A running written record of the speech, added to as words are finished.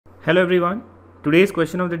Hello everyone. Today's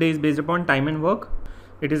question of the day is based upon time and work.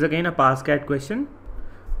 It is again a pass cat question.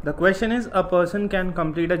 The question is, a person can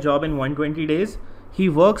complete a job in 120 days. He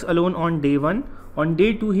works alone on day 1. On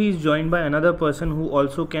day 2 he is joined by another person who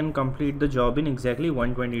also can complete the job in exactly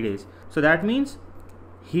 120 days. So that means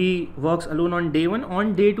he works alone on day 1.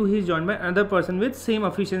 On day 2 he is joined by another person with same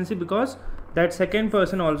efficiency, because that second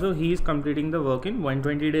person also he is completing the work in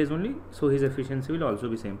 120 days only, so his efficiency will also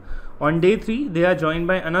be same. On day 3 they are joined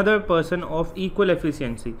by another person of equal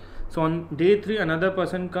efficiency. So on day 3 another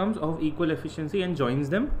person comes of equal efficiency and joins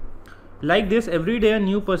them. Like this, every day a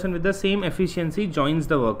new person with the same efficiency joins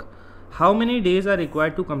the work. How many days are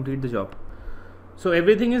required to complete the job? So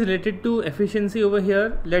everything is related to efficiency over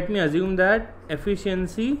here. Let me assume that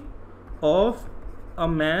efficiency of a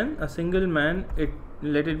man, a single man,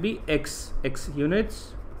 let it be x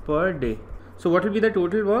units per day. So what will be the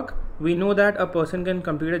total work? We know that a person can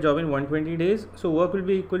complete a job in 120 days. So work will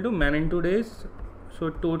be equal to man into days. So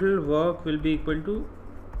total work will be equal to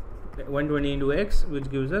 120 into x, which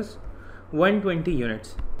gives us 120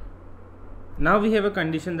 units. Now we have a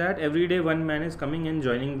condition that every day one man is coming and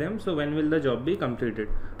joining them. So when will the job be completed?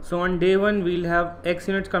 So on day 1 we'll have x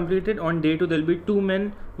units completed. On day 2 there will be 2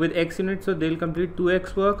 men with x units, so they'll complete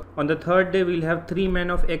 2x work. On the third day we'll have 3 men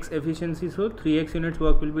of x efficiency, so 3x units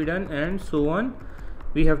work will be done, and so on.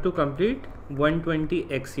 We have to complete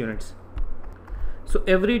 120 x units. So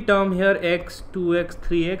every term here, x, 2x,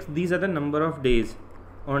 3x, these are the number of days.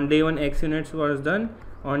 On day 1 x units was done,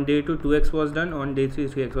 on day 2 2x was done, on day 3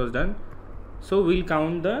 3x was done. So we'll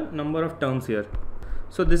count the number of terms here.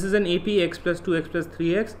 So this is an AP, x plus 2x plus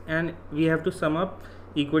 3x, and we have to sum up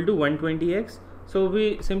equal to 120x. So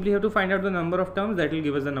we simply have to find out the number of terms, that will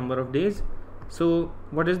give us the number of days. So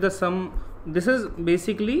what is the sum? This is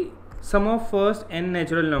basically sum of first n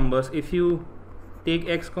natural numbers. If you take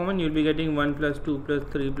x common, you'll be getting 1 plus 2 plus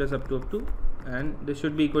 3 plus up to, and this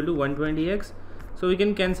should be equal to 120x. So we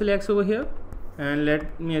can cancel x over here, and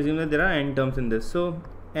let me assume that there are n terms in this. So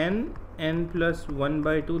n plus 1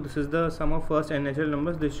 by 2, this is the sum of first n natural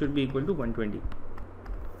numbers. This should be equal to 120.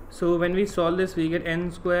 So when we solve this, we get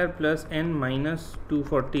n square plus n minus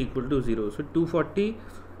 240 equal to 0. So 240,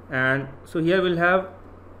 and so here we'll have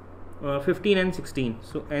 15 and 16.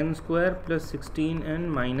 So n square plus 16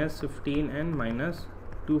 and minus 15 and minus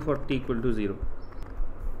 240 equal to 0.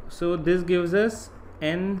 So this gives us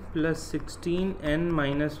n plus 16 n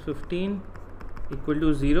minus 15 equal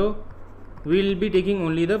to 0. We will be taking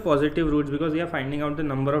only the positive roots because we are finding out the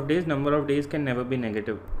number of days. Number of days can never be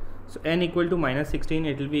negative. So n equal to minus 16,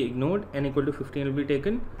 it will be ignored. N equal to 15 will be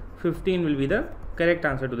taken. 15 will be the correct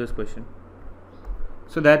answer to this question.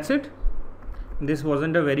 So that's it. This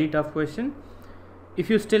wasn't a very tough question. If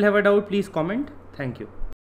you still have a doubt, please comment. Thank you.